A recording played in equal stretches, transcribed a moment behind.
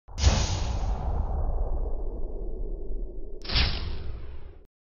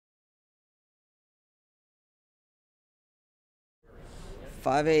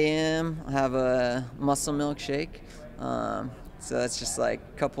5 a.m. I have a muscle milk shake. So that's just like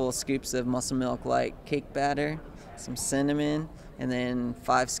a couple of scoops of muscle milk like cake batter, some cinnamon, and then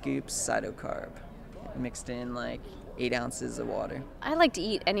 5 scoops cytocarb mixed in like 8 ounces of water. I like to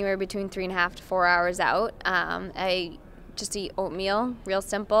eat anywhere between 3.5 to 4 hours out. I just eat oatmeal, real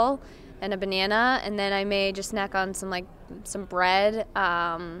simple, and a banana, and then I may just snack on some bread,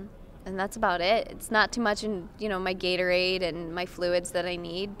 and that's about it. It's not too much in my Gatorade and my fluids that I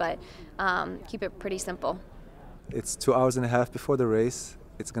need, but keep it pretty simple. It's 2.5 hours before the race.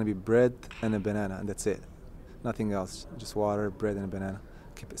 It's going to be bread and a banana, and that's it. Nothing else. Just water, bread, and a banana.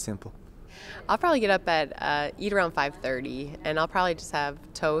 Keep it simple. I'll probably get up at eat around 5:30, and I'll probably just have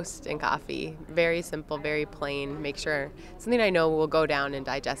toast and coffee. Very simple, very plain. Make sure something I know will go down and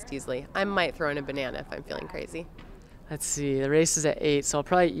digest easily. I might throw in a banana if I'm feeling crazy. Let's see, the race is at 8, so I'll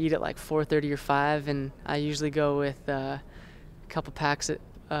probably eat at like 4:30 or 5, and I usually go with a couple packs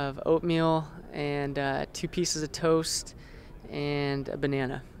of oatmeal and 2 pieces of toast and a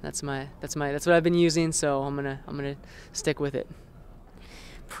banana. That's what I've been using, so I'm gonna stick with it.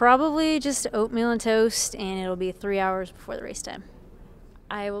 Probably just oatmeal and toast, and it'll be 3 hours before the race time.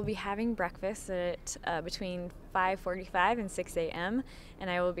 I will be having breakfast at between 5:45 and 6 a.m., and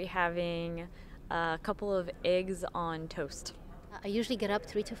I will be having a couple of eggs on toast. I usually get up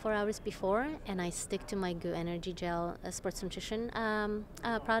 3 to 4 hours before, and I stick to my Goo Energy Gel sports nutrition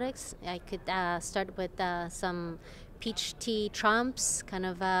products. I could start with some peach tea trumps, kind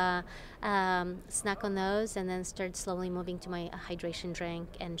of snack on those, and then start slowly moving to my hydration drink,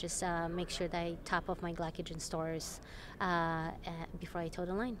 and just make sure that I top off my glycogen stores before I toe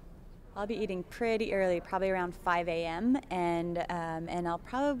the line. I'll be eating pretty early, probably around 5 a.m., and I'll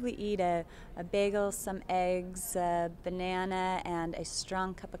probably eat a bagel, some eggs, a banana, and a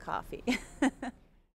strong cup of coffee.